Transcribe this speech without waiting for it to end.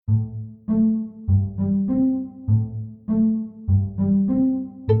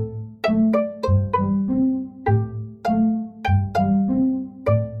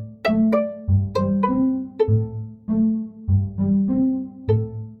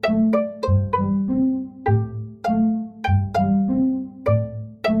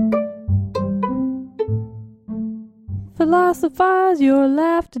Philosophize your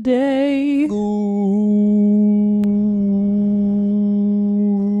laugh today. Ooh,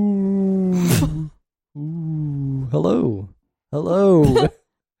 hello. Hello.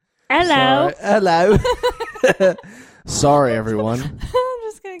 Sorry. Hello. Sorry, everyone. I'm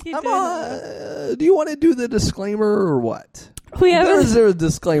just going to keep doing it. Do you want to do the disclaimer or what? Is there a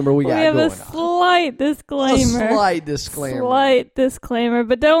disclaimer we got have going a slight disclaimer. A slight disclaimer. Slight disclaimer,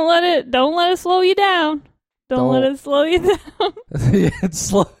 but don't let it slow you down. Don't let it slow you down.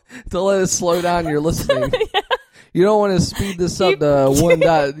 Don't let it slow down your listening. Yeah. You don't want to speed this up to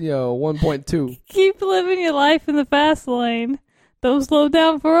 1.2. Keep living your life in the fast lane. Don't slow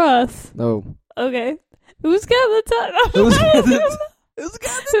down for us. No. Okay. Who's got the time? Who's got the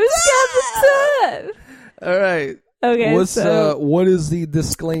time? All right. Okay. What is the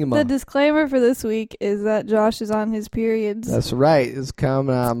disclaimer? The disclaimer for this week is that Josh is on his periods. That's right. It's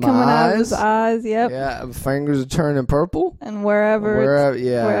coming out of my Coming eyes. out of his eyes. Yep. Yeah. Fingers are turning purple. And wherever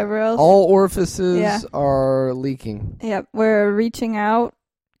else. All orifices are leaking. Yep. We're reaching out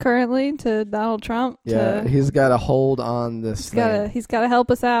currently to Donald Trump. Yeah. He's got a hold on this thing. He's got to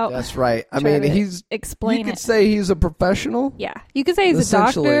help us out. That's right. I mean, explain. You could say he's a professional. Yeah. You could say he's a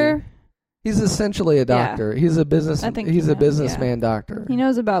doctor. He's essentially a doctor. Yeah. He's a businessman doctor. He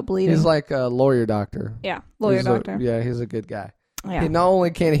knows about bleeding. He's like a lawyer doctor. Yeah, doctor. He's a good guy. Yeah. Not only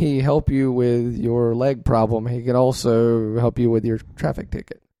can he help you with your leg problem, he can also help you with your traffic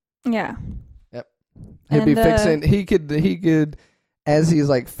ticket. Yeah. Yep. He'd be fixing. He could, as he's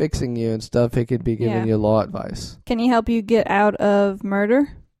like fixing you and stuff. He could be giving you law advice. Can he help you get out of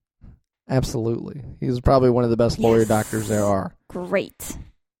murder? Absolutely. He's probably one of the best lawyer doctors there are. Great.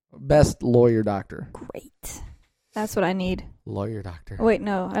 Best lawyer doctor. Great. That's what I need. Lawyer doctor. Wait,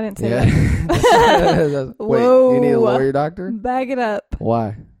 no, I didn't say that. Wait, you need a lawyer doctor? Bag it up.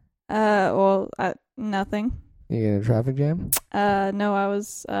 Why? Nothing. You get in a traffic jam? No, I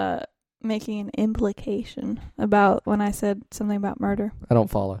was making an implication about when I said something about murder. I don't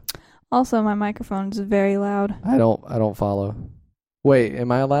follow. Also, my microphone is very loud. I don't follow. Wait,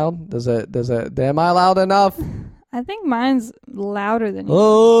 am I loud? Am I loud enough? I think mine's louder than yours.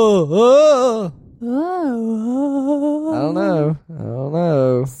 Oh. I don't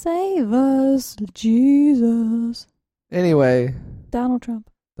know. Save us, Jesus. Anyway. Donald Trump.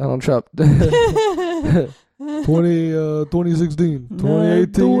 2016,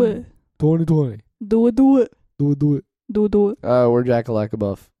 2018, do it. 2020. Do it. We're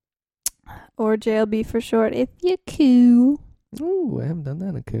Jack-a-lack-a-buff. Or JLB for short, if you cool. Ooh, I haven't done that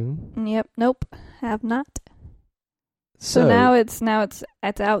in a coon. Yep, nope, have not. So now it's out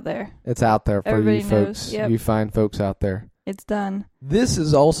there. It's out there for everybody you folks. Knows. Yep. You fine folks out there. It's done. This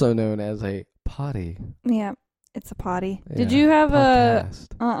is also known as a potty. Yeah, it's a potty. Yeah, did you have podcast.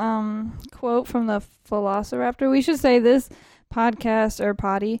 a quote from the Velociraptor? We should say this podcast or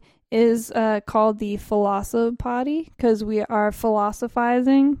potty is called the Philosophotty because we are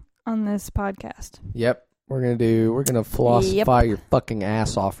philosophizing on this podcast. Yep. We're gonna philosophize your fucking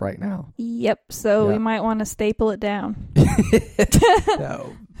ass off right now. Yep. So we might want to staple it down.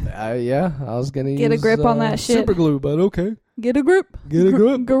 Yeah, I was gonna get a grip on that shit. Super glue, but okay. Get a grip.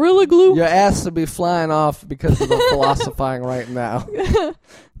 Gorilla glue. Your ass will be flying off because of the philosophizing right now.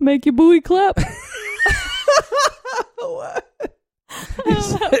 Make your buoy clap. What?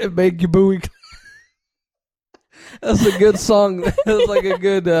 Make your buoy clap. That's a good song. That's like a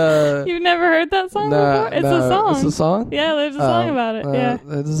good... You've never heard that song before? It's a song. It's a song? Yeah, there's a song about it. Yeah.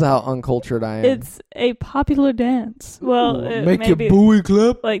 This is how uncultured I am. It's a popular dance. Well, make your buoy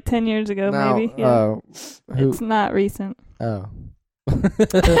clap? Like 10 years ago, now, maybe. Yeah. It's not recent. Oh.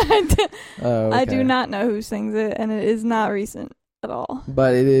 Okay. I do not know who sings it, and it is not recent at all.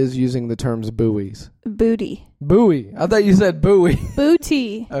 But it is using the terms buoys. Booty. Buoy. I thought you said buoy.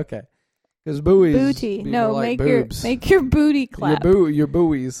 Booty. Okay. Because buoys. Booty. No, like make your booty clap. Your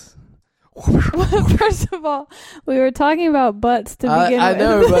buoys. First of all, we were talking about butts to begin with. I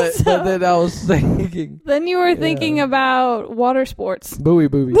know, but then I was thinking. Then you were thinking about water sports. Buoy.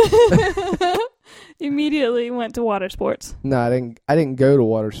 Immediately went to water sports. No, I didn't go to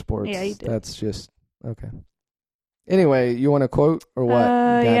water sports. Yeah, you did. That's just okay. Anyway, you want a quote or what?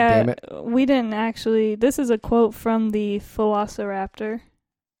 God damn it. We didn't actually. This is a quote from the Velociraptor.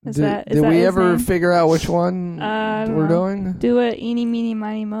 Did we ever figure out which one we're doing? Do it, eeny, meeny,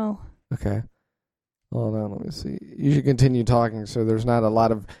 miny, mo. Okay. Hold on, let me see. You should continue talking so there's not a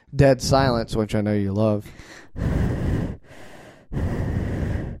lot of dead silence, which I know you love.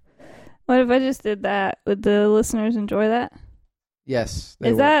 What if I just did that? Would the listeners enjoy that? Yes.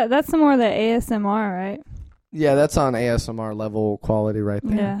 That's some more of the ASMR, right? Yeah, that's on ASMR level quality right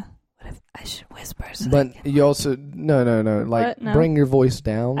there. Yeah. What I should whisper. So but you also no. Like no. Bring your voice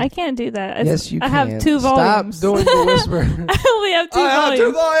down. I can't do that. Yes, you can. I have 2 volumes. Stop doing the whisper. I only have 2 volumes.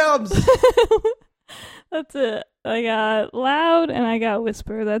 I have 2 volumes. That's it. I got loud and I got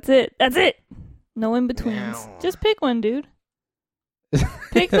whisper. That's it. No in betweens. Just pick one, dude.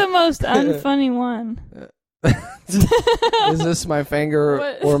 Pick the most unfunny one. Is this my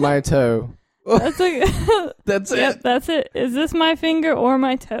finger or my toe? That's That's yep, it. That's it. Is this my finger or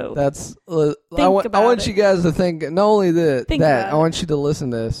my toe? That's. I want you guys to think. Not only that, I want you to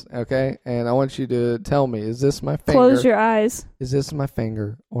listen to this, okay? And I want you to tell me: is this my finger? Close your eyes. Is this my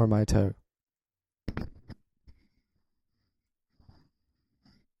finger or my toe?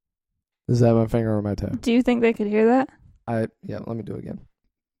 Is that my finger or my toe? Do you think they could hear that? Yeah. Let me do it again.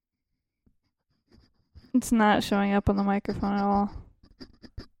 It's not showing up on the microphone at all.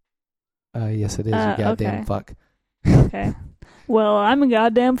 Yes, it is. You goddamn okay. fuck. Okay. Well, I'm a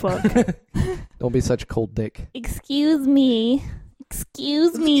goddamn fuck. Don't be such a cold dick. Excuse me.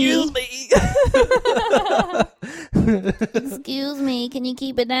 Excuse me. Excuse me. Can you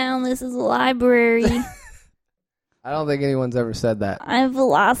keep it down? This is a library. I don't think anyone's ever said that. I'm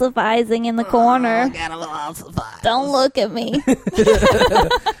philosophizing in the corner. I gotta philosophize. Don't look at me.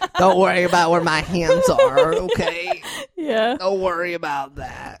 Don't worry about where my hands are, okay? Yeah. Don't worry about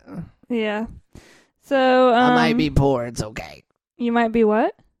that. Yeah. So, I might be poor, it's okay. You might be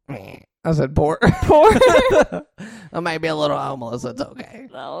what? I said poor. Poor? I might be a little homeless, it's okay.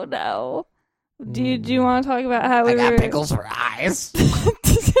 Oh, no. Do you want to talk about how we I got were... pickles for eyes.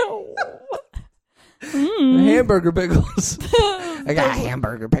 Hamburger pickles. I got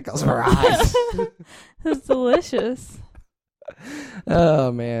hamburger pickles for eyes. That's delicious.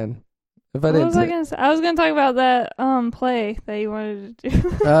 Oh, man. If I What didn't was I going to say? I was going to talk about that play that you wanted to do.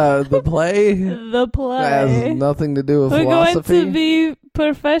 the play The play. has nothing to do with We're philosophy. going to be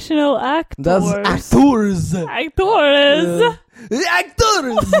professional actors. That's actors. Actors.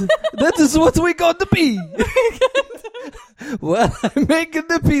 Actors. That is what we're going to be. Well, I'm making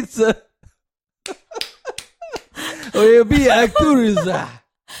the pizza. We'll be actors.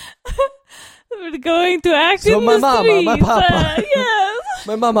 We're going to act So in my the mama, streets. my papa. Yes.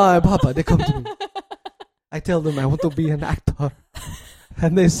 My mama and papa, they come to me. I tell them I want to be an actor.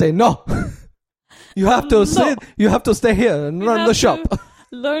 And they say, no. You have to sit. You have to stay here and run the shop.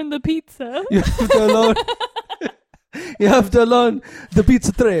 Learn the pizza. You have to learn. You have to learn the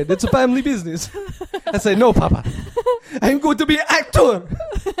pizza trade. It's a family business. I say, no, papa. I'm going to be an actor.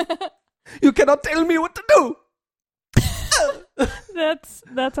 You cannot tell me what to do.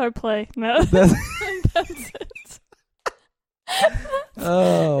 That's our play. No. That's it.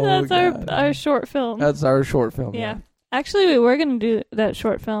 Oh, That's God. our short film. That's our short film. Yeah. Actually, we were going to do that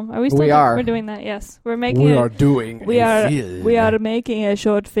short film. Are we still We are. We're doing that, yes. We're making We it. are doing We a are film. we are making a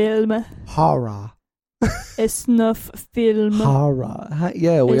short film. Horror. A snuff film. Horror.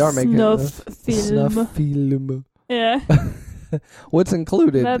 Yeah, we are making snuff a film. snuff film. Yeah. What's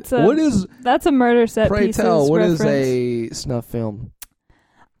included? What is, that's a murder set pray pieces tell, what reference. is a snuff film?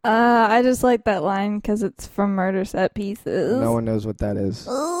 I just like that line because it's from Murder Set Pieces. No one knows what that is.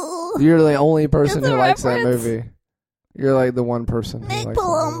 Ooh. You're the only person It's a who likes that reference. movie. You're like the one person who Nick likes that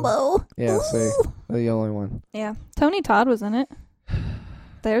movie. Palumbo. Yeah, see. Ooh. The only one. Yeah. Tony Todd was in it.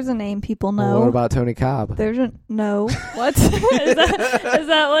 There's a name people know. Well, what about Tony Cobb? There's a no. What is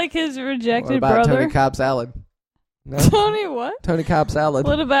that like his What rejected about brother? Tony Cobb salad? No? Tony what? Tony Cobb salad.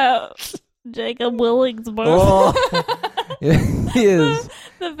 What about Jacob Willingsburg? Oh. Yeah, he is.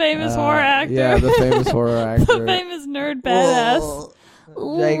 The famous horror actor. Yeah, the famous horror actor. The famous nerd badass.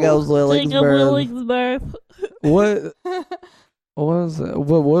 Ooh, Jacob Willingsburg. What was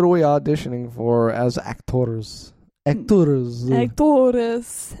what are we auditioning for as actors? Actors.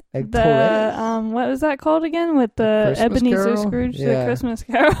 Actores. The what was that called again? With the Christmas Ebenezer Carol? Scrooge, Yeah. the Christmas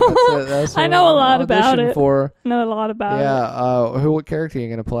Carol. That's I what know a I'm lot about auditioning it. For. Know a lot about it. Yeah. What character are you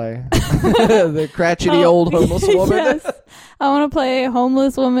gonna play? The crotchety old homeless woman. Yes. I want to play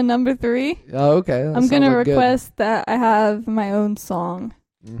homeless woman number 3. Oh, okay. That I'm going to sounds like good. request that I have my own song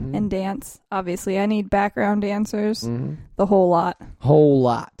Mhm. and dance. Obviously, I need background dancers. Mhm. The whole lot. Whole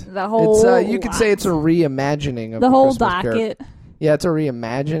lot. The whole It's you could say it's a reimagining of the whole Christmas Carol. docket. Yeah, it's a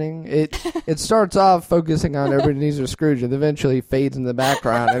reimagining. It starts off focusing on Ebenezer Scrooge and eventually fades in the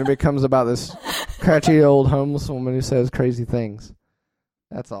background and it becomes about this crotchety old homeless woman who says crazy things.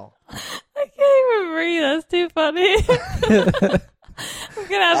 That's all. I can't even breathe. That's too funny. I'm going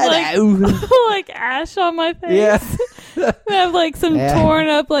to have Hello. like ash on my face. Yeah. I'm gonna have like some Yeah. torn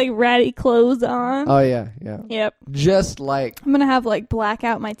up like ratty clothes on. Oh yeah, yeah. Yep. Just like I'm gonna have like black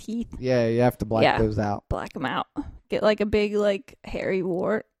out my teeth. you have to black Yeah. those out. Black them out. Get like a big like hairy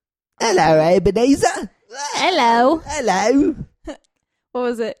wart Hello, Ebenezer. Hello. Hello. What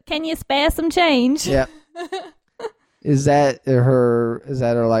was it? Can you spare some change? Yeah. Is that her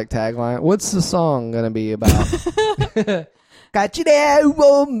like tagline? What's the song gonna be about? Got you there,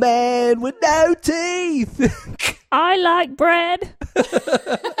 old man with no teeth. I like bread.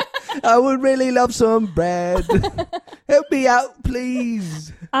 I would really love some bread. Help me out,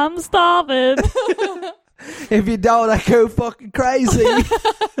 please. I'm starving. If you don't, I go fucking crazy.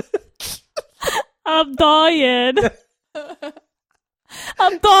 I'm dying.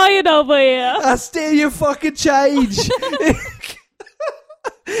 I'm dying over here. I steal your fucking change.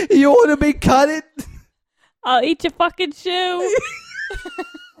 You want to be cutted? I'll eat your fucking shoe.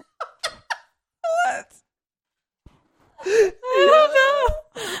 I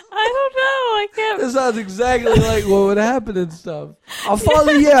don't know. I can't. That sounds exactly like what would happen and stuff. I'll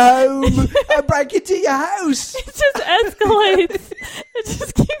follow you home. I'll break into your house. It just escalates. It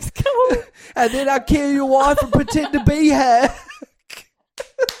just keeps going. And then I'll kill your wife and pretend to be her.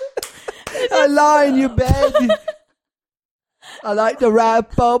 I lie in your bed. I like to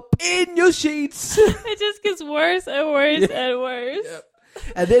wrap up in your sheets. It just gets worse and worse and worse. Yep.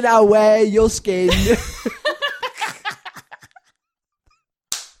 And then I'll wear your skin. That's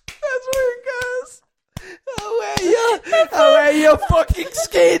where it goes. I'll wear your fucking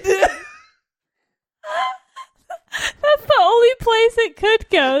skin. That's the only place it could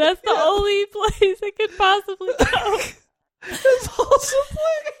go. That's the only place it could possibly go. That's awesome.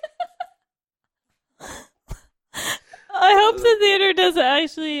 I hope the theater doesn't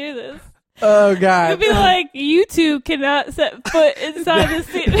actually hear this. Oh God! It'd be like, you two cannot set foot inside this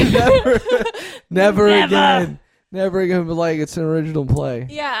theater. Never again. Never again. But like, it's an original play.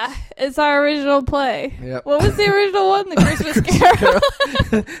 Yeah, it's our original play. Yep. What was the original one? The Christmas Carol.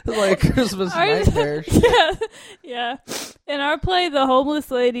 Like Christmas Nightmare. Yeah. In our play, the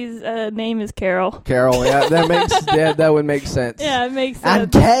homeless lady's name is Carol. Carol, yeah, that would make sense. Yeah, it makes I'm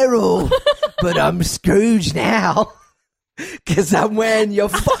sense. Carol, but I'm Scrooge now. Cause I'm wearing your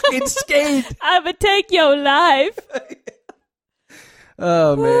fucking skin. I'ma take your life.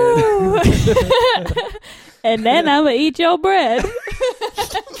 Oh man. And then I'ma eat your bread.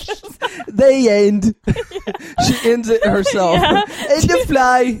 The end. She ends it herself. Yeah. End the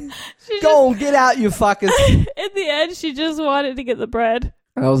play. Go on, get out, you fuckers. In the end, she just wanted to get the bread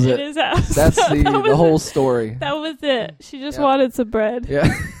That was in it. his house. That's That the was whole it. story. That was it. She just Yep. wanted some bread.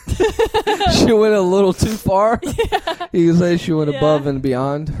 Yeah. She went a little too far. Yeah. You can say she went Yeah. above and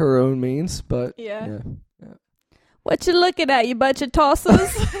beyond her own means, but Yeah. yeah. What you looking at, you bunch of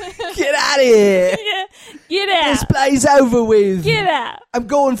tossers? Get out of here. Yeah. Get This out. play's over with. Get out. I'm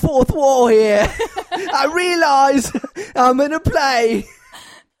going fourth wall here. I realise I'm in a play.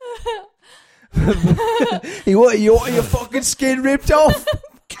 You want your fucking skin ripped off?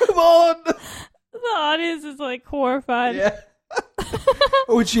 Come on. The audience is like horrified. Yeah.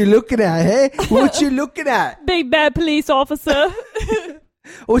 What you looking at, hey? What you looking at? Big bad police officer.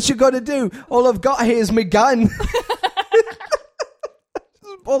 What you got to do? All I've got here is my gun.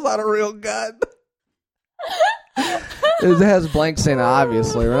 Just pulls out a real gun. It has blanks in it,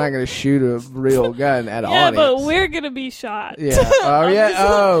 obviously. We're not going to shoot a real gun at an Yeah, audience. but we're gonna be shot. Yeah. Oh, yeah.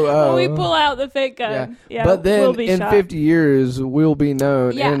 Oh. When we pull out the fake gun. Yeah. But then we'll be in shot. 50 years, we'll be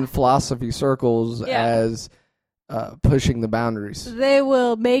known Yeah. in philosophy circles Yeah. as pushing the boundaries. They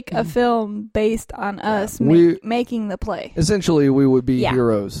will make a film based on us making the play. Essentially, we would be Yeah.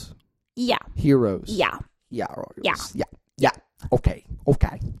 heroes. Yeah. Heroes. Yeah. Yeah. Yeah. Yeah. Okay.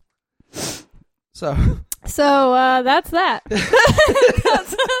 So So that's that.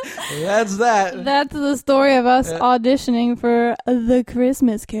 that's that. That's the story of us auditioning for The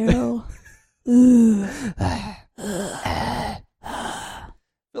Christmas Carol. Ooh. I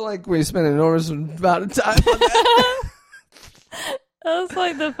feel like we spent an enormous amount of time on that. That's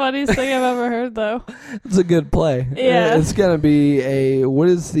like the funniest thing I've ever heard, though. It's a good play. Yeah. It's going to be a, what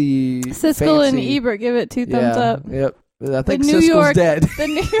is the Siskel and fancy- Ebert give it 2 thumbs Yeah, up. Yep. I think New Siskel's York- dead. The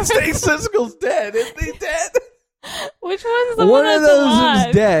New I think Siskel's dead. Isn't he dead? Which one's the One one of that's those alive?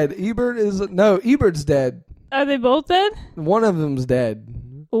 is dead. Ebert's dead. Are they both dead? One of them's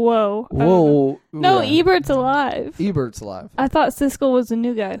dead. Whoa. I don't know. Whoa. No, Yeah. Ebert's alive. Ebert's alive. I thought Siskel was the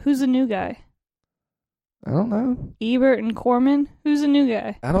new guy. Who's the new guy? I don't know. Ebert and Corman? Who's the new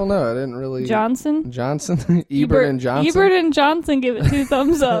guy? I don't know. I didn't really. Johnson? Johnson? Ebert and Johnson? Ebert and Johnson give it 2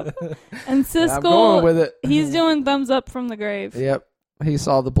 thumbs up. And I'm going Siskel, with it. he's doing thumbs up from the grave. Yep. He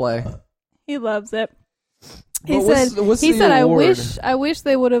saw the play. He loves it. He But said, what's the I award? wish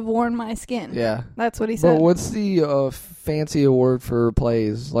they would have worn my skin. Yeah. That's what he said. But what's the fancy award for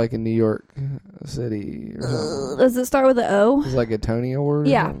plays, like in New York City? Or something? Does it start with an O? It's like a Tony Award? Or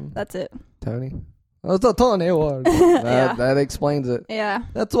Yeah, something? that's it. Tony? Oh, it's a Tony Award. Yeah. That explains it. Yeah.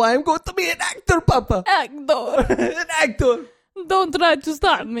 That's why I'm going to be an actor, Papa. Actor. An actor. Don't try to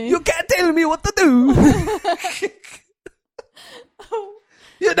stop me. You can't tell me what to do.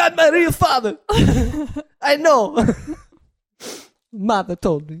 You're not my real father. I know. Mother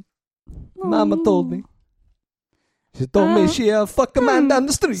told me. Mama told me. She told me she fuck a man down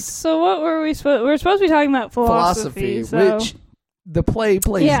the street. So what were we supposed? We're supposed to be talking about philosophy. So which the play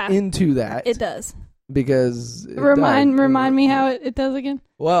plays Yeah. into that. it does. Because it Remind does. me how it does again.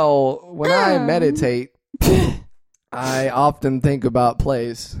 Well, when I meditate, I often think about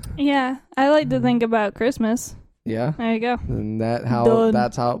plays. Yeah, I like to think about Christmas. Yeah, There you go. and Done.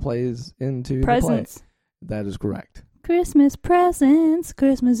 that's how it plays into Presents. the play. That is correct. Christmas presents.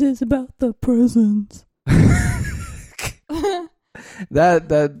 Christmas is about the presents.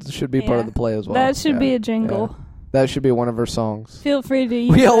 That should be part of Yeah. the play as well. That should Yeah. be a jingle. Yeah. That should be one of her songs. Feel free to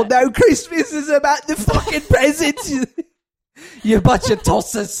use We all that. know Christmas is about the fucking presents. You bunch of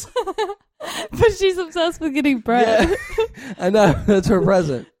tossers. But she's obsessed with getting bread. Yeah. I know, that's her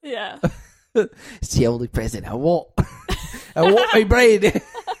present. Yeah. It's the only present I want. I want my bread.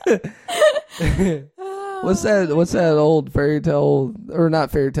 What's that old fairy tale, or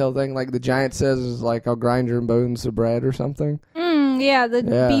not fairy tale thing, like the giant says is like, I'll grind your bones to bread or something? Yeah, the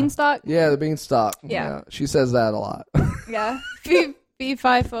Yeah. beanstalk. Yeah, the beanstalk. Yeah. She says that a lot. Yeah.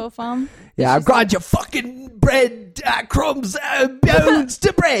 Fee-fi-fo-fum. Yeah, I'll grind your fucking bread, crumbs, bones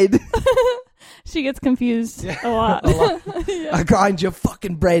to bread. She gets confused a lot. Yeah. I grind your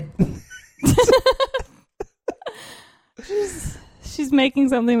fucking bread. She's making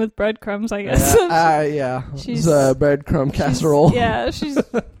something with breadcrumbs, I guess. Yeah. She's- It's breadcrumb casserole. Yeah, she's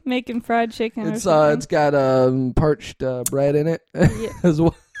making fried chicken. It's or something. it's got parched bread in it as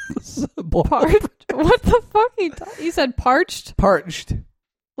well. Parched? What the fuck? You said parched? Parched.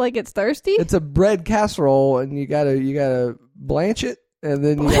 Like it's thirsty? It's a bread casserole, and you gotta blanch it, and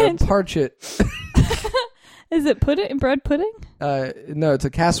then you Blanch. gotta parch it. Is it bread pudding? No, it's a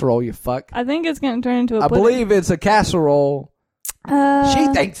casserole. You fuck. I think it's going to turn into a I pudding. believe it's a casserole. She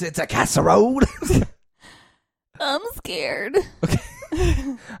thinks it's a casserole. I'm scared.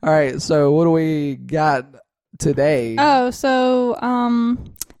 All right. So what do we got today? Oh, so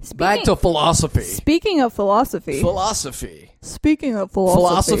Back to philosophy. speaking of philosophy. Philosophy. Speaking of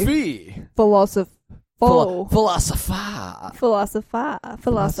philosophy. Philosophy. Philosopho. Philosopher. Philosopher.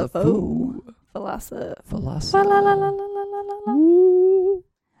 Philosopho. Philosopher. Philosophy. La la la la la la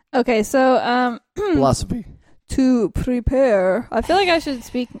la. Okay, so Philosophy. to prepare, I feel like I should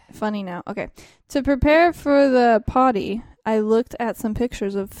speak funny now. Okay, to prepare for the potty, I looked at some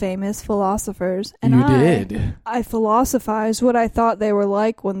pictures of famous philosophers, and I philosophized what I thought they were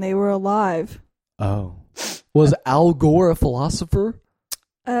like when they were alive. Oh. Was Al Gore a philosopher?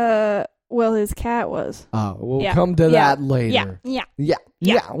 Well, his cat was. Oh, we'll Yeah. come to Yeah. that later. Yeah.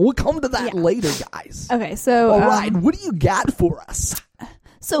 Yeah, we'll come to that Yeah. later, guys. Okay, so All right, what do you got for us?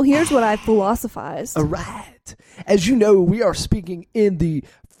 so here's what I philosophized. All right. As you know, we are speaking in the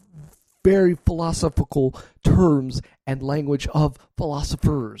very philosophical terms and language of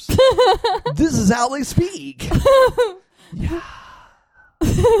philosophers. This is how they speak. Yeah.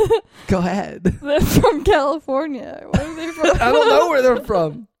 Go ahead. They're from California. Where are they from? I don't know where they're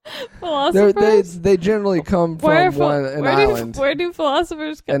from. Philosophers. They generally come from an island. Where do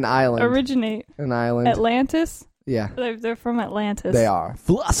philosophers An island. originate? An island. Atlantis. Yeah. They're from Atlantis. They are.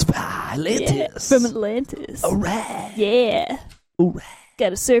 Philosopher, Yeah, Atlantis. from Atlantis. All right. Yeah. All right.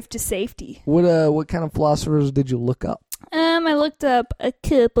 Gotta surf to safety. What kind of philosophers did you look up? I looked up a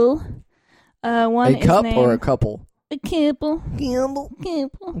couple. One A cup is or a named couple? a couple. Campbell.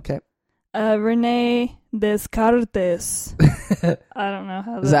 Couple. Okay. Rene Descartes. I don't know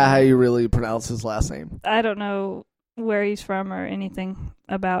how. Is that how you really pronounce his last name? I don't know where he's from or anything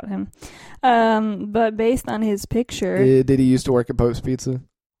about him. But based on his picture, Did he used to work at Pope's Pizza?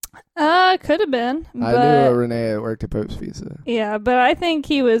 could have been. I But knew a Renee that worked at Pope's Pizza. yeah, but I think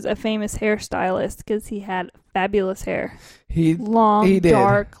he was a famous hairstylist because he had fabulous hair, He long, He did.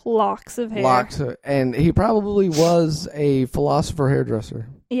 dark locks of hair. locked, and he probably was a philosopher hairdresser.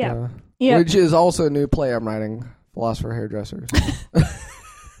 Yeah, yeah. Which is also a new play I'm writing. Philosopher hairdressers.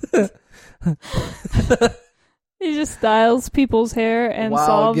 He just styles people's hair and While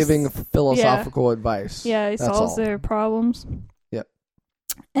solves giving philosophical advice. Yeah, he That's solves all. their problems. Yep.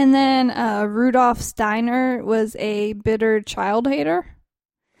 And then Rudolf Steiner was a bitter child hater.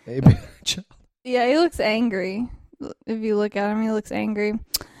 A bitch. Yeah, he looks angry. If you look at him, he looks angry.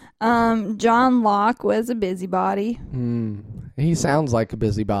 John Locke was a busybody. He sounds like a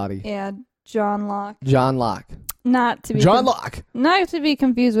busybody. Yeah, John Locke. John Locke. Not to be Locke. Not to be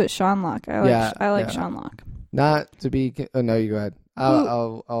confused with Sean Locke. I like Sean Locke. Not to be. Oh no, you go ahead.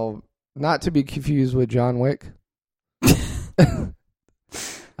 I'll not to be confused with John Wick.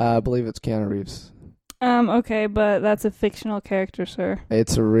 I believe it's Keanu Reeves. Okay, but that's a fictional character, sir.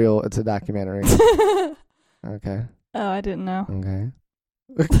 It's a documentary. Okay. Oh, I didn't know. Okay.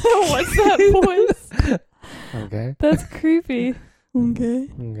 What's that voice? Okay. That's creepy. Okay.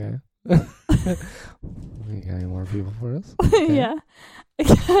 Okay. You got any more people for us? Okay. Yeah.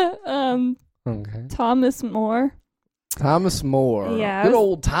 Okay. Thomas More. Thomas More. Yeah. Good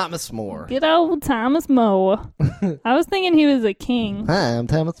old Thomas More. Good old Thomas More. I was thinking he was a king. Hi, I'm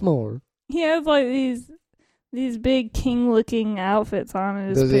Thomas More. He has like these big king-looking outfits on in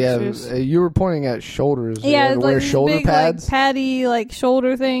his Does pictures. he have? You were pointing at shoulders. Yeah, Did he wear like shoulder big, pads. like patty, like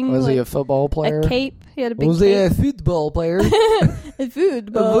shoulder thing. Was like he a football player? A cape. He had a big Was he a cape. football player? A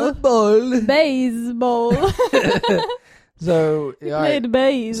football. Football. Baseball. So He played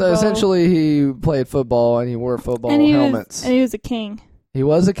baseball. So essentially, he played football and he wore football and helmets. And he was a king. He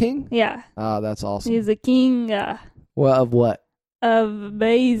was a king? Yeah. Oh, that's awesome. He's a king Well, of what? of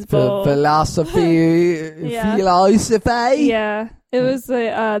baseball. Philosophy. Yeah. Philosophy. Yeah. It was the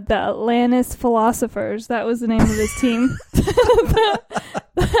Atlantis Philosophers. That was the name of his team. the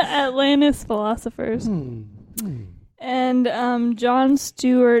Atlantis Philosophers. And John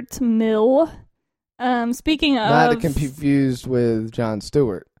Stuart Mill. Speaking of... Not to be confused with Jon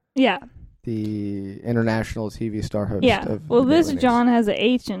Stewart, Yeah. the international TV star host. Yeah. Of Well, the this Daily News. John has an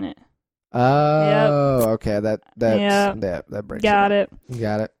H in it. Oh, okay. That breaks Got it.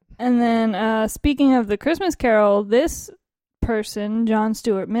 Got it. And then, speaking of the Christmas Carol, this person, John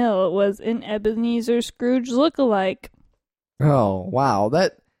Stuart Mill, was an Ebenezer Scrooge lookalike. Oh, wow.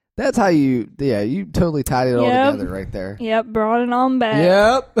 That's how you totally tied it all Yep. together right there. Yep, brought it on back.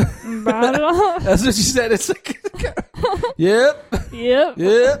 Yep. Brought it on. That's what you said. It's like, yep. Yep.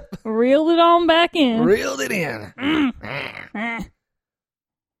 Yep. Reeled it on back in. Reeled it in.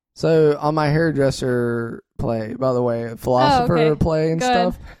 So on my hairdresser play, by the way, philosopher okay. play and Good.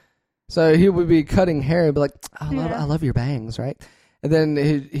 stuff. So he would be cutting hair and be like, I Yeah. love your bangs, right? And then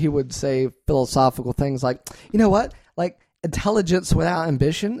he would say philosophical things like, you know what? Like, intelligence without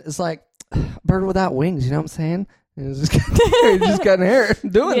ambition is like a bird without wings, you know what I'm saying? And it was just cutting hair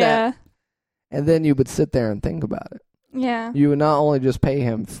doing Yeah. that. And then you would sit there and think about it. Yeah. You would not only just pay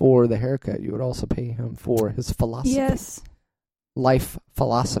him for the haircut, you would also pay him for his philosophy. Yes. Life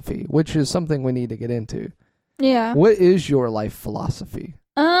philosophy, which is something we need to get into. Yeah. What is your life philosophy?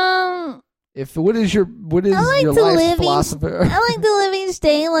 What is your like to life live philosophy? I like to live each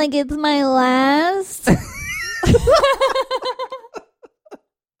day like it's my last.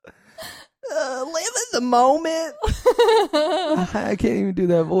 Live in the moment. I can't even do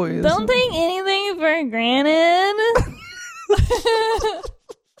that voice. Don't take anything for granted.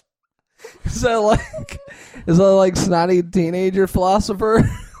 Is that like snotty teenager philosopher?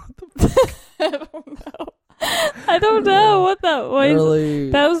 I don't know what that was. Early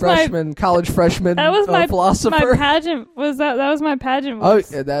that was college freshman that was my philosopher. My pageant was that was my pageant Oh,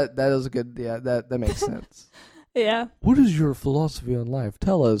 voice. yeah, that is a good. Yeah, that makes sense. Yeah. What is your philosophy on life?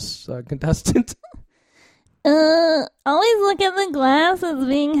 Tell us, contestant. Always look at the glass as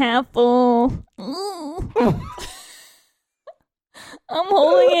being half full. Ooh. I'm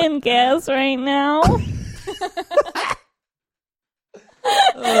holding in gas right now.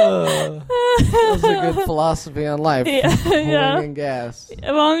 That's a good philosophy on life. Yeah, yeah. Holding in gas.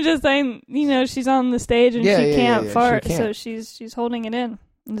 Well, I'm just saying, she's on the stage and she can't fart, she can't. so she's holding it in.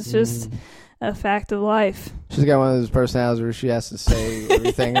 It's just a fact of life. She's got one of those personalities where she has to say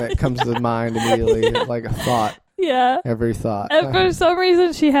everything that comes to mind immediately, like a thought. Yeah. Every thought. And for some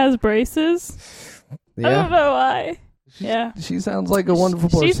reason, she has braces. I don't know why. She sounds like a wonderful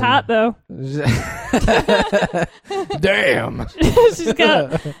person. She's hot though. Damn. she's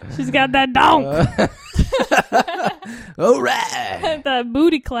got that donk. All right. That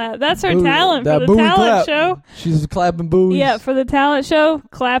booty clap. That's her Booty- talent that for the booty talent clap. show. She's clapping buoys. Yeah, for the talent show,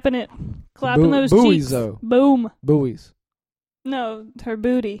 clapping it. Clapping those buoys, cheeks. though. Boom. Buoys. No, her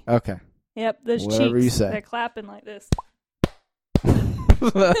booty. Okay. Yep, those Whatever cheeks. you say. They're clapping like this.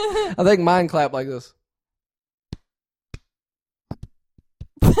 I think mine clap like this.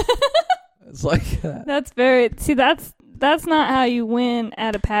 It's like that. That's not how you win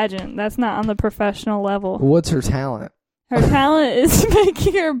at a pageant. That's not on the professional level. What's her talent? Her talent is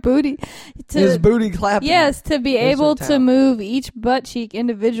making her booty His booty clapping. Yes, to be That's her able to talent. move each butt cheek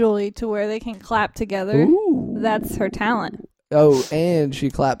individually to where they can clap together. Ooh. That's her talent. Oh, and she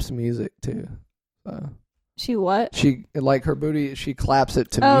claps music too. She what? She like her booty. She claps it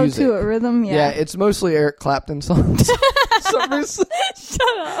to Oh, music. to a rhythm. Yeah, Yeah. it's mostly Eric Clapton songs. Shut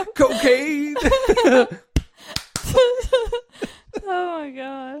up. Cocaine. Oh my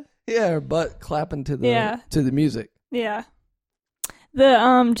god. Yeah, her butt clapping to the music. Yeah.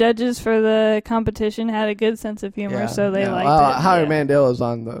 The judges for the competition had a good sense of humor, so they liked it. Howie yeah. Mandel is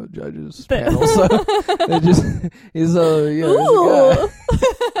on the judges panel, so he's a Ooh. guy.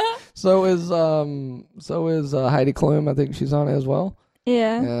 So is Heidi Klum. I think she's on it as well.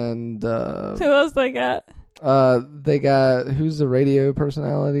 Yeah. And Who else they got? they got who's the radio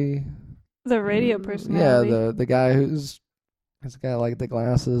personality? The radio personality. Yeah, the guy who's got like the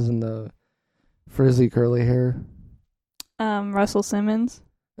glasses and the frizzy curly hair. Russell Simmons.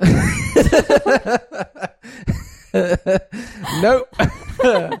 Nope.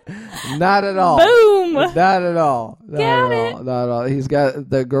 Not at all. Boom. Not at all. Not Got at it. all. Not at all. He's got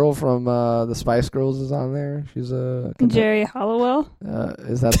the girl from the Spice Girls is on there. She's a Jerry Hollowell.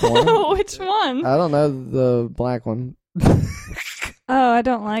 is that the one? Which one? I don't know the black one. Oh, I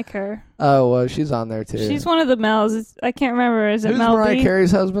don't like her. Oh, well, she's on there too. She's one of the Mels. I can't remember. Is it Who's Mel Mariah B?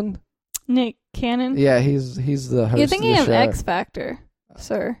 Carey's husband? Nick Cannon? Yeah, he's the host. You're thinking of of the show. X Factor,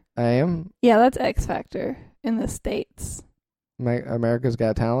 sir. I am. Yeah, that's X Factor in the States. America's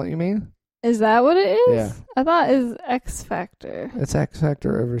Got Talent. You mean? Is that what it is? Yeah. I thought it was X Factor. It's X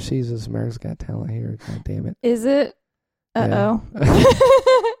Factor overseas. It's America's Got Talent here. God damn it. Is it? Yeah. Uh-oh.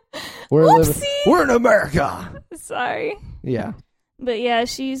 Whoopsie. We're in America. Sorry. Yeah. But yeah,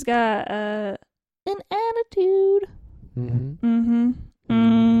 she's got an attitude. Mm-hmm. Mm-hmm.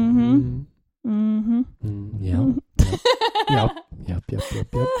 Mm-hmm. Mm-hmm. Yep. Yep.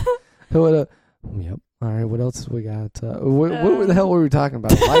 Who would? Yep. All right. What else we got? What the hell were we talking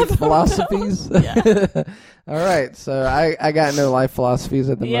about? Life philosophies. All right. So I got no life philosophies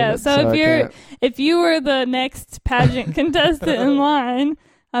at the moment. So if you were the next pageant contestant in line,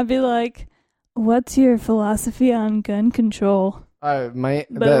 I'd be like, "What's your philosophy on gun control?"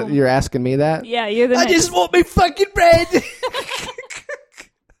 Boom. You're asking me that? Yeah, you're the I next. just want me fucking bread.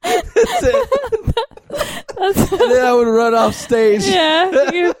 That's it. And then I would run off stage.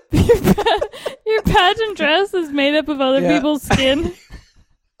 Yeah, your pageant dress is made up of other people's skin.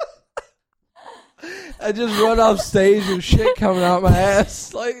 I just run off stage with shit coming out my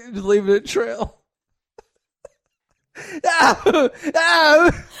ass, like just leaving a trail. Ow!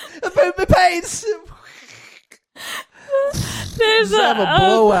 My pants. There's Just have a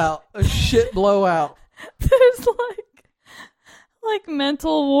blowout, a shit blowout. There's like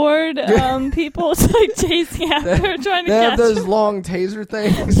mental ward people like chasing after her, trying to They catch have those her. long taser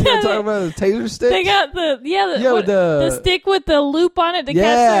things. You know what I'm talking about? The taser sticks? They got the the stick with the loop on it to catch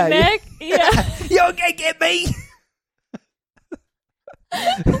Yeah, their neck. Yeah. You can't get me.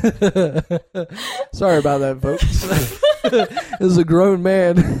 Sorry about that, folks. This is a grown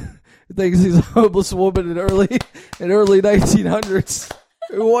man who thinks he's a homeless woman in early 1900s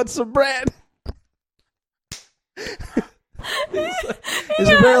who wants some bread. He's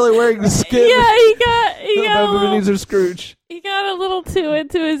barely wearing the skin Yeah, he got of Ebenezer Scrooge. he got a little too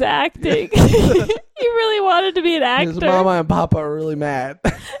into his acting. He really wanted to be an actor. His mama and papa are really mad.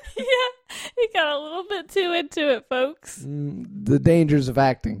 Yeah, he got a little bit too into it, folks. The dangers of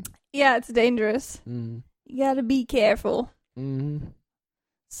acting. Yeah, it's dangerous. Mm. You gotta be careful. Mm-hmm.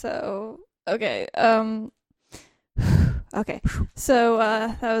 So, okay, okay. So,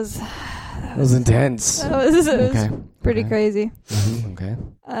 that was intense. It was Okay. pretty Okay. crazy. Mm-hmm. Okay.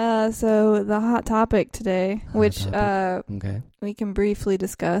 So the hot topic today, which Okay. we can briefly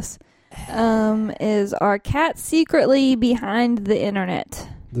discuss, is are cats secretly behind the internet?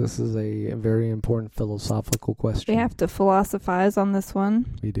 This is a very important philosophical question. We have to philosophize on this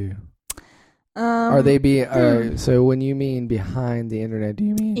one. We do. Are they so when you mean behind the internet, do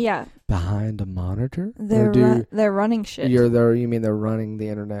you mean Yeah, behind a monitor? they're running shit. You mean they're running the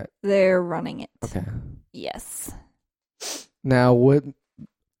internet? They're running it. Okay. Yes. Now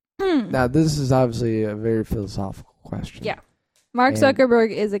now this is obviously a very philosophical question. Yeah. Mark And-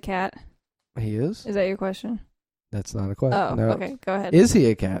 Zuckerberg is a cat. He is? Is that your question? That's not a question. Oh, no. okay. Go ahead. Is he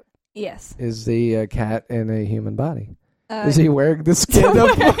a cat? Yes. Is he a cat in a human body? Is he wearing the skin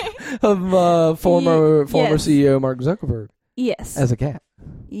Somewhere. of former Yes. CEO Mark Zuckerberg Yes. as a cat?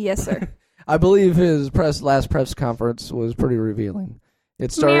 Yes, sir. I believe his last press conference was pretty revealing.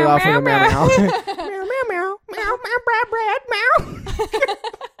 It started off with a meow meow. Meow meow meow meow meow bread meow.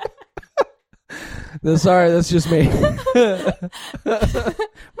 Sorry, that's just me. Meow meow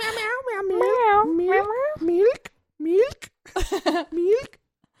meow meow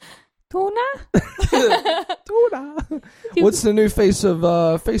What's the new face of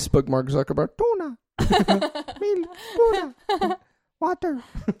Facebook, Mark Zuckerberg? Tuna. Milk, tuna. Water.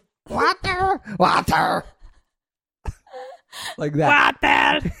 Water. Water. Like that.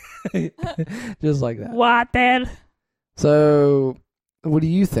 Water. Just like that. Water. So, what do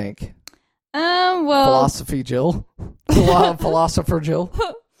you think? Well, Philosophy Jill? Philosopher Jill?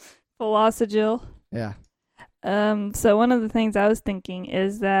 Philosophical. Yeah. So one of the things I was thinking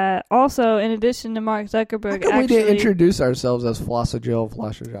is that also, in addition to Mark How Zuckerberg, come we didn't actually, introduce ourselves as Philosopher Jill,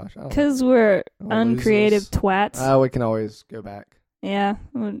 Philosopher Josh? I don't know. because we're We'll lose uncreative this. twats. We can always go back. Yeah,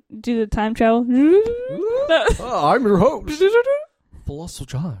 we'll do the time travel. Oh, I'm your host, Philosopher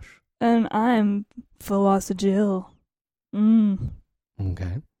Josh. And I'm Philosophical.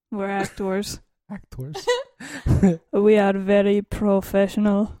 Okay. We're actors. Actors. We are very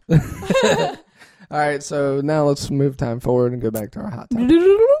professional. All right, so now let's move time forward and go back to our hot topic.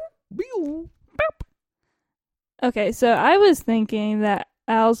 Okay, so I was thinking that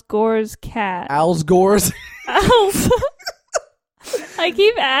Al Gore's cat. Al's Gores. Al's. I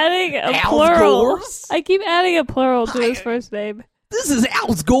keep adding a Al's plural. Gores? I keep adding a plural to his first name. This is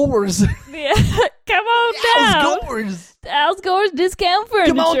Al's Gores. Yeah, come on down. Al's Gores. Al's Gore's Discount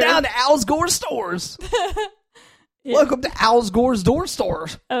Furniture. Come on down to Al's Gores stores. Yeah. Welcome to Al's Gores door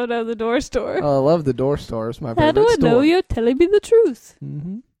stores. Oh no, the door store. Oh, I love the door stores. My How favorite do I store. know you're telling me the truth?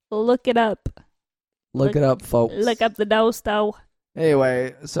 Mm-hmm. Look it up. Look it up, folks. Look up the door store.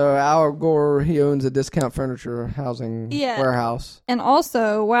 Anyway, so Al Gore, he owns a discount furniture housing Yeah. warehouse. And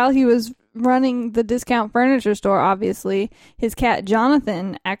also, while he was running the discount furniture store, obviously, his cat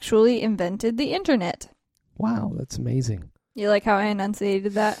Jonathan actually invented the internet. Wow, that's amazing. You like how I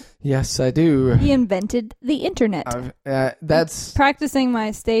enunciated that? Yes, I do. He invented the internet. That's Practicing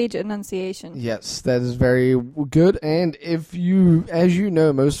my stage enunciation. yes, that is very good. And if you, as you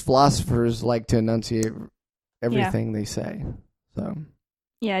know, most philosophers like to enunciate everything they say. So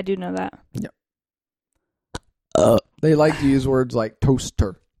Yeah, I do know that. they like to use words like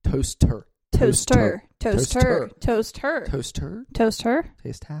toaster, toaster, Toaster. Toaster. Toast her. Toast her. toaster, Toast her.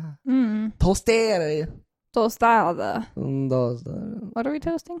 toaster, Mm. toastere. Tostada. What are we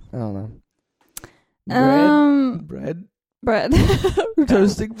toasting? I don't know. Bread. Bread. We're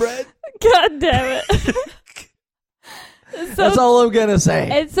toasting bread. God damn it. It's That's all I'm gonna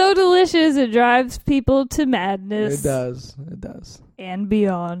say. It's so delicious. It drives people to madness. It does. It does. And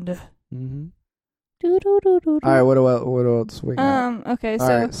beyond. Mm-hmm. Doo-doo-doo-doo-doo. All right. What else we got? Okay. So. All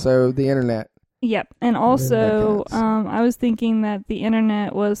right. So the internet. Yep. And also, counts. I was thinking that the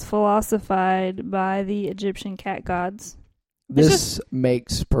internet was philosophized by the Egyptian cat gods. This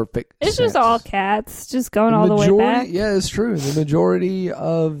makes perfect sense. It's just all cats, just going all the way back. Yeah, it's true. The majority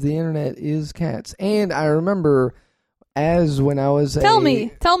of the internet is cats. And I remember when I was Tell me,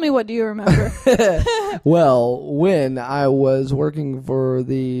 what do you remember? Well, when I was working for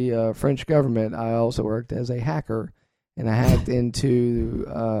the French government, I also worked as a hacker. And I hacked into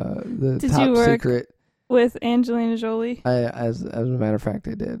the Did top you work secret. with Angelina Jolie? As a matter of fact,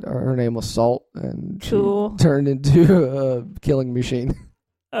 I did. Her name was Salt, and Cool. she turned into a killing machine.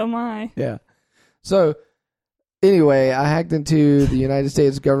 Oh my. Yeah. So, anyway, I hacked into the United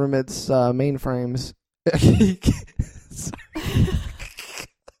States government's mainframes.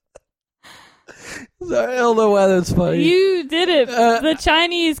 Sorry, I don't know why that's funny. You did it. The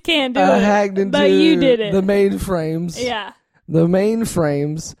Chinese can't do I it. hacked into but you did it. the mainframes. Yeah. The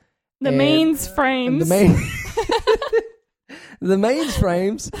mainframes. The And- mains frames. The main. The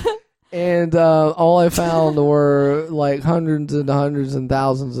mainframes. And all I found were like hundreds and hundreds and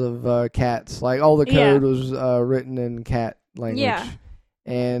thousands of cats. Like all the code was written in cat language. Yeah.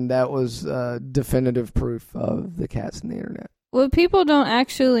 And that was definitive proof of the cats in the internet. What people don't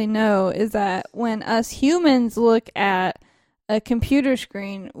actually know is that when us humans look at a computer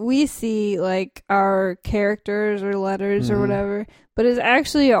screen, we see like our characters or letters or Mhm. whatever, but it's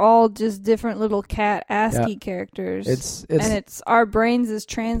actually all just different little cat ASCII characters. It's our brains is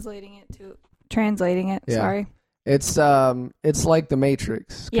translating it. Yeah. Sorry. It's like the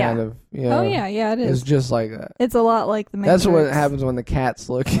Matrix kind of. You know, Oh yeah, it It's is. just like that. It's a lot like the Matrix. That's what happens when the cats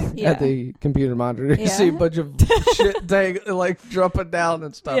look Yeah. at the computer monitor. You Yeah. see a bunch of shit like dropping down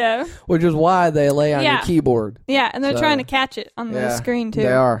and stuff. Yeah, Which is why they lay on Yeah. your keyboard. yeah, and they're So, trying to catch it on the yeah, screen too.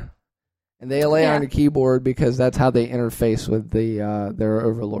 They are. And they lay Yeah. on your keyboard because that's how they interface with their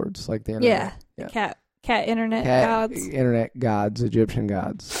overlords, like the internet. Yeah, Yeah. cat internet Cat, gods. internet gods, Egyptian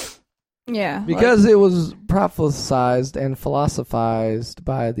gods. Yeah, Because it was prophesized and philosophized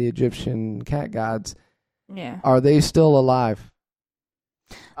by the Egyptian cat gods. yeah. Are they still alive?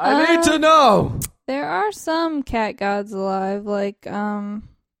 I need to know. There are some cat gods alive, like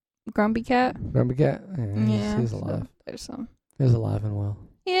Grumpy Cat. Grumpy Cat? Yeah, He's so alive. there's some. He's alive and well.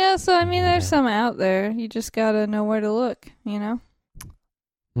 Yeah, so I mean, there's Yeah. some out there. You just gotta know where to look, you know?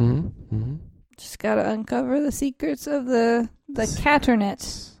 Mm-hmm. Just gotta uncover the secrets of the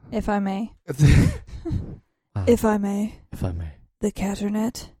Catternet, if I may. Wow. If I may. If I may. The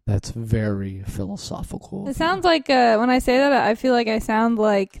Catternet. That's very philosophical. It sounds like, when I say that, I feel like I sound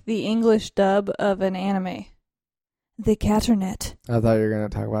like the English dub of an anime. The Catternet. I thought you were going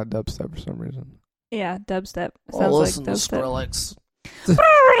to talk about dubstep for some reason. Yeah, dubstep. Well, Sounds listen like to dubstep.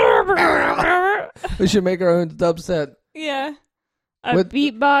 Skrillex. We should make our own dubstep. Yeah. A What-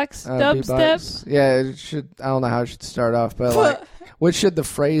 beatbox, dubstep. beatbox. Yeah, it should. I don't know how it should start off, but like, what should the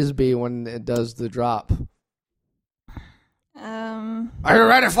phrase be when it does the drop? Are you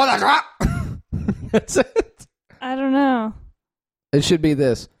ready for the drop? That's it. I don't know. It should be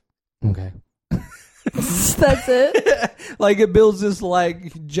this. Okay. That's it. Like it builds this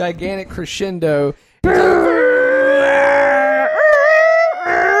like gigantic crescendo.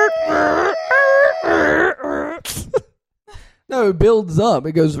 No, it builds up.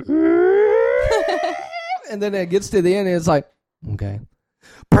 It goes, and then it gets to the end, and it's like, okay.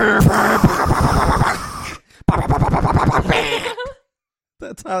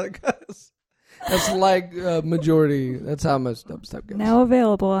 That's how it goes. That's like majority. That's how much dubstep goes. Now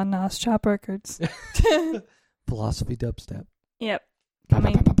available on Nos Chop Records. Philosophy dubstep. Yep.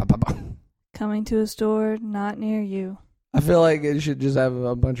 Coming to a store not near you. I feel like it should just have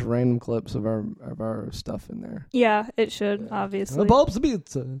a bunch of random clips of our stuff in there. Yeah, it should, obviously. Bob's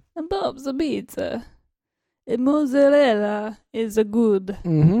Pizza. And Bob's a pizza. And mozzarella is a good.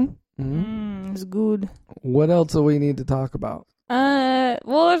 It's good. What else do we need to talk about?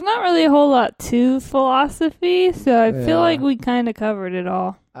 Well, there's not really a whole lot to philosophy, so I feel like we kind of covered it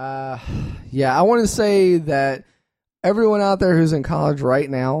all. Yeah, I want to say that everyone out there who's in college right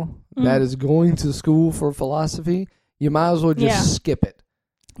now that is going to school for philosophy, you might as well just skip it.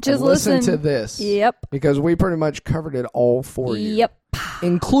 Just and listen to listen. this. Yep. Because we pretty much covered it all for you. Yep.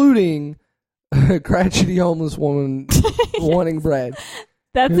 Including a crotchety homeless woman wanting bread.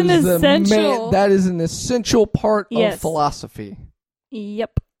 That's an Who's the essential. that is an essential part Yes. of philosophy.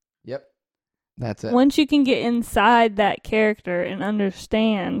 Yep. Yep. That's it. Once you can get inside that character and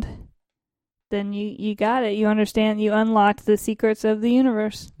understand, then you got it. You understand. You unlocked the secrets of the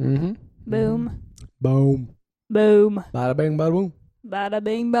universe. Mm-hmm. Boom. Boom. Boom. Bada bing, bada boom. Bada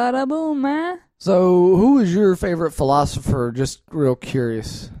bing, bada boom, man. So, who is your favorite philosopher? Just real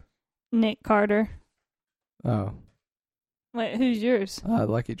curious. Nick Carter. Oh. Wait, who's yours?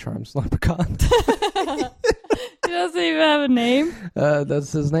 Lucky Charms Leprechaun. He doesn't even have a name.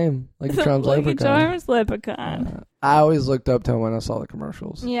 That's his name. Lucky Charms Lucky Leprechaun. Charms Leprechaun. I always looked up to him when I saw the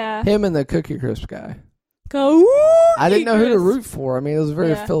commercials. Yeah. Him and the Cookie Crisp guy. I I didn't know who to root for. I mean, it was a very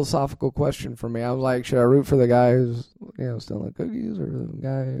Yeah. philosophical question for me. I was like, should I root for the guy who's stealing cookies or the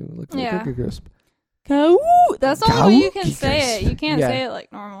guy who looks like Yeah. Cookie Crisp? That's the only way you can Cookie say Crisp. it. You can't Yeah. say it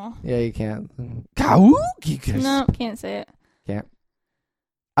like normal. Yeah, you can't. Cookie Crisp. No, can't say it. Can't.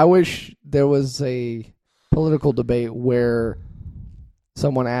 I wish there was a political debate where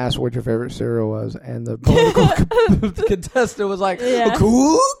someone asked what your favorite cereal was, and the political contestant was like, Yeah.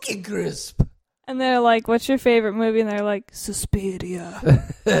 Cookie Crisp. And they're like, what's your favorite movie? And they're like, Suspiria.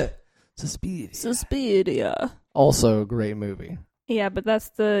 Suspiria. Suspiria. Also a great movie. Yeah, but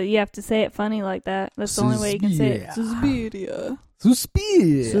you have to say it funny like that. That's the only way you can say it. Suspiria.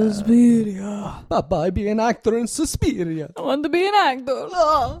 Suspiria. Suspiria. Papa, I be an actor in Suspiria. I want to be an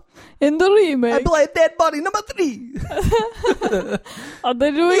actor. In the remake. I play Dead Body number 3. Are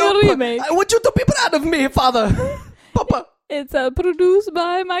they doing a remake? I want you to be proud of me, Father. Papa. It's produced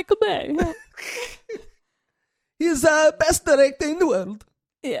by Michael Bay. He's the best director in the world.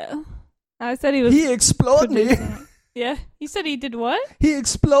 Yeah. I said he was He exploded me. producing it. Yeah. You said he did what? He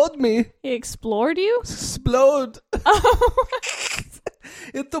exploded me. He explored you? Explode Oh.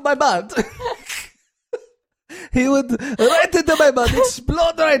 into my butt. He would right into my butt,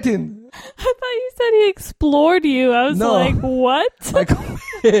 explode right in. I thought you said he explored you. I was No. like, what? Like,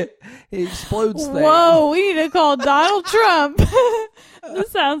 he explodes things. Whoa, we need to call Donald Trump.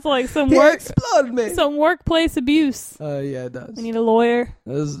 This sounds like some He exploded me. workplace abuse. Yeah, it does. We need a lawyer.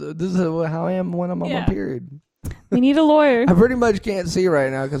 This is how I am when I'm on my Yeah. period. We need a lawyer. I pretty much can't see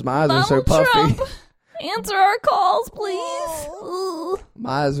right now because my eyes are so Donald puffy. Trump, answer our calls, please. Ooh.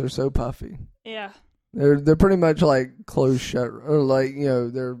 My eyes are so puffy. Yeah. They're pretty much like closed shut, or like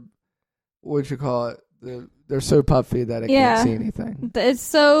they're what you call it. They're so puffy that I Yeah. can't see anything. It's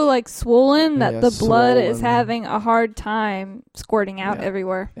so like swollen that Yeah, the blood is swollen. having a hard time squirting out Yeah.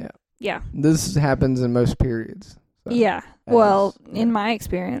 everywhere. Yeah. Yeah. This happens in most periods. So, Yeah. that Well, is- in my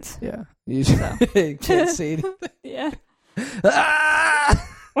experience. yeah. You So. can't see anything. Yeah. Ah!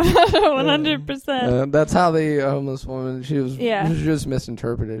 100%. That's how the homeless woman, she was just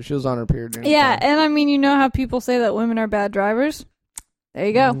misinterpreted. She was on her period. during the Yeah, time. and I mean, you know how people say that women are bad drivers? There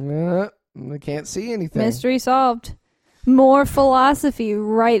you go. They can't see anything. Mystery solved. More philosophy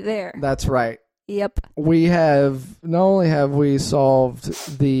right there. That's right. Yep. We have not only have we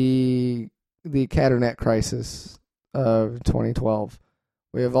solved the Caternet crisis of 2012,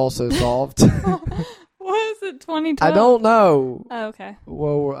 we have also solved. What is it, 2012? I don't know. Oh, okay.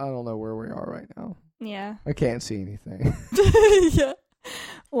 Well, I don't know where we are right now. Yeah. I can't see anything. Yeah.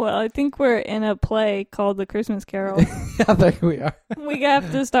 Well, I think we're in a play called The Christmas Carol. I think we are. We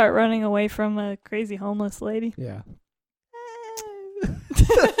have to start running away from a crazy homeless lady. Yeah.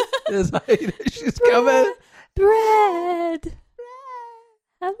 She's coming. Bread.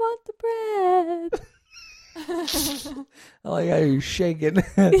 I want the bread. I like how you're shaking.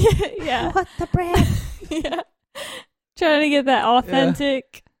 Yeah. What the bread? Yeah. Trying to get that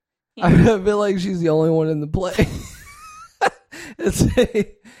authentic. I feel like she's the only one in the play. It's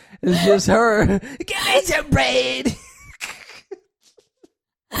just her. Give me some bread.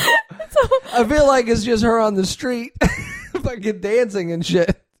 I feel like it's just her on the street, fucking dancing and shit.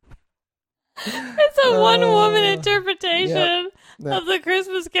 It's a one-woman interpretation Yeah. of the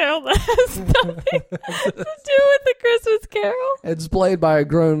Christmas Carol that has nothing to do with the Christmas Carol. It's played by a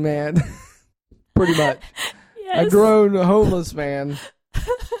grown man, pretty much. Yes. A grown homeless man.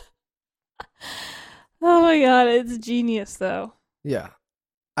 Oh my god, it's genius though. Yeah.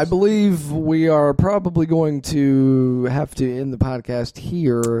 I believe we are probably going to have to end the podcast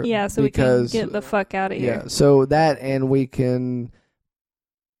here. Yeah, so because, we can get the fuck out of here. Yeah, so that, and we can,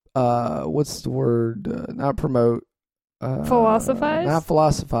 what's the word? Not promote. Philosophize? Not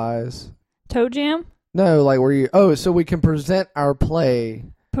philosophize. Toe Jam? No, like where you, so we can present our play,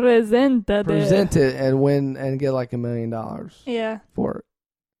 Present it, and win, and get like $1 million Yeah. for it.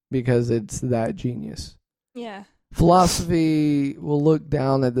 Because it's that genius. Yeah. Philosophy will look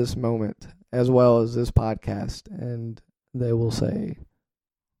down at this moment as well as this podcast, and they will say,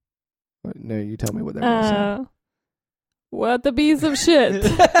 no, you tell me what they're going to What the piece of shit.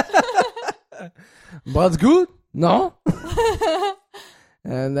 say. But good? No?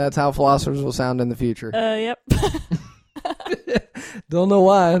 And that's how philosophers will sound in the future. Yep. Don't know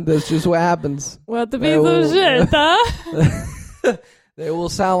why. That's just what happens. What the They piece will- of shit, huh? They will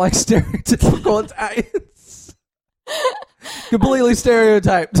sound like stereotypical Italians. Completely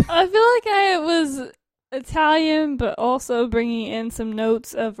stereotyped. I feel like I was Italian, but also bringing in some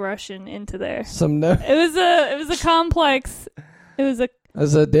notes of Russian into there. Some no. It was a complex. It was a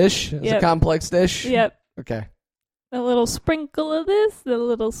As a dish? As a Yep. complex dish? yep. Okay. A little sprinkle of this, a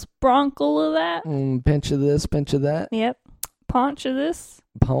little spronkle of that. Pinch of this, pinch of that. Yep. Paunch of this.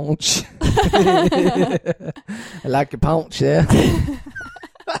 Punch. I like your punch, yeah.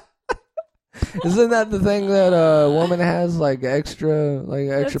 Isn't that the thing that a woman has, like extra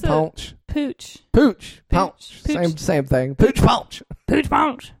That's a- punch? Pooch. Pooch, punch, Pooch. same thing. Pooch punch. Pooch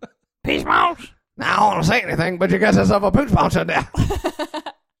paunch. Peach paunch. Now I don't want to say anything, but you got yourself a pooch punch in there.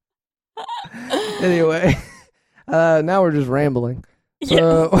 Anyway, now we're just rambling.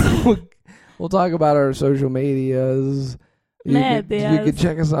 So we'll talk about our social medias. You can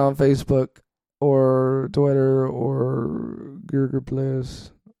check us on Facebook or Twitter or Google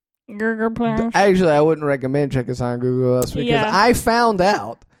Plus. Google Plus. Actually, I wouldn't recommend check us on Google Plus because Yeah. I found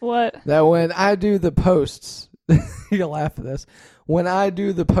out What? that when I do the posts, you'll laugh at this. When I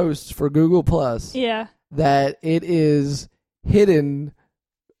do the posts for Google Plus, Yeah. that it is hidden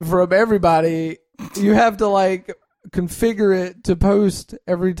from everybody. You have to like configure it to post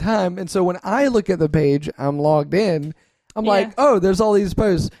every time. And so when I look at the page, I'm logged in. I'm Yeah. like, oh, there's all these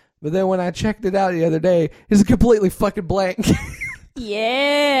posts. But then when I checked it out the other day, it's completely fucking blank.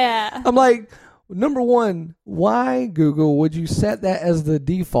 Yeah. I'm like, number one, why Google would you set that as the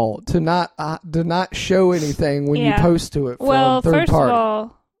default to not show anything when you Yeah. post to it from Well, third first party? of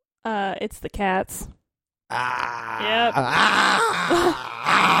all, it's the cats. Yep.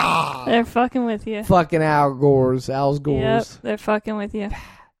 They're fucking with you. Fucking Al Gore's. Yep. They're fucking with you.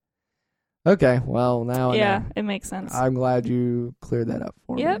 Okay, well, now I Yeah, know. it makes sense. I'm glad you cleared that up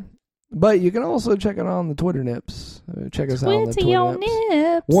for Yep. me. But you can also check it on the Twitter Nips. Check us out on the Twitter your Twitter Nips.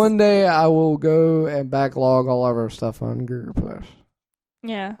 nips. One day I will go and backlog all of our stuff on Google Plus.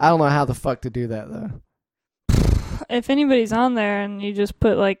 Yeah. I don't know how the fuck to do that, though. If anybody's on there and you just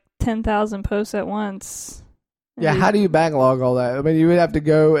put like 10,000 posts at once. Yeah, how do you backlog all that? I mean, you would have to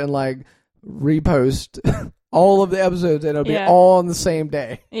go and, like, repost all of the episodes, and it'll be Yeah. all on the same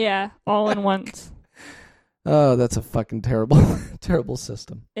day. Yeah, all in once. Oh, that's a fucking terrible, terrible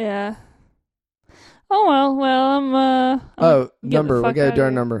system. Yeah. Oh well. I'm Oh, get the number. We fuck gotta outta do our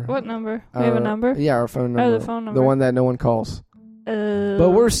here. number. What number? We have a number. Yeah, our phone number. Oh, the phone number. The one that no one calls. But But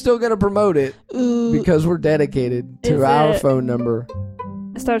we're still gonna promote it because we're dedicated Is to our it- phone number.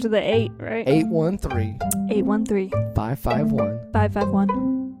 it starts with the 8, right? 813 813 551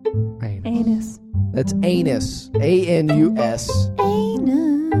 551 anus. anus. That's anus. ANUS.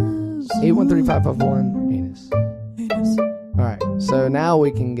 Anus. 813 551 anus. All right. So now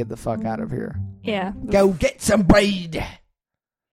we can get the fuck out of here. Yeah. Go get some bread.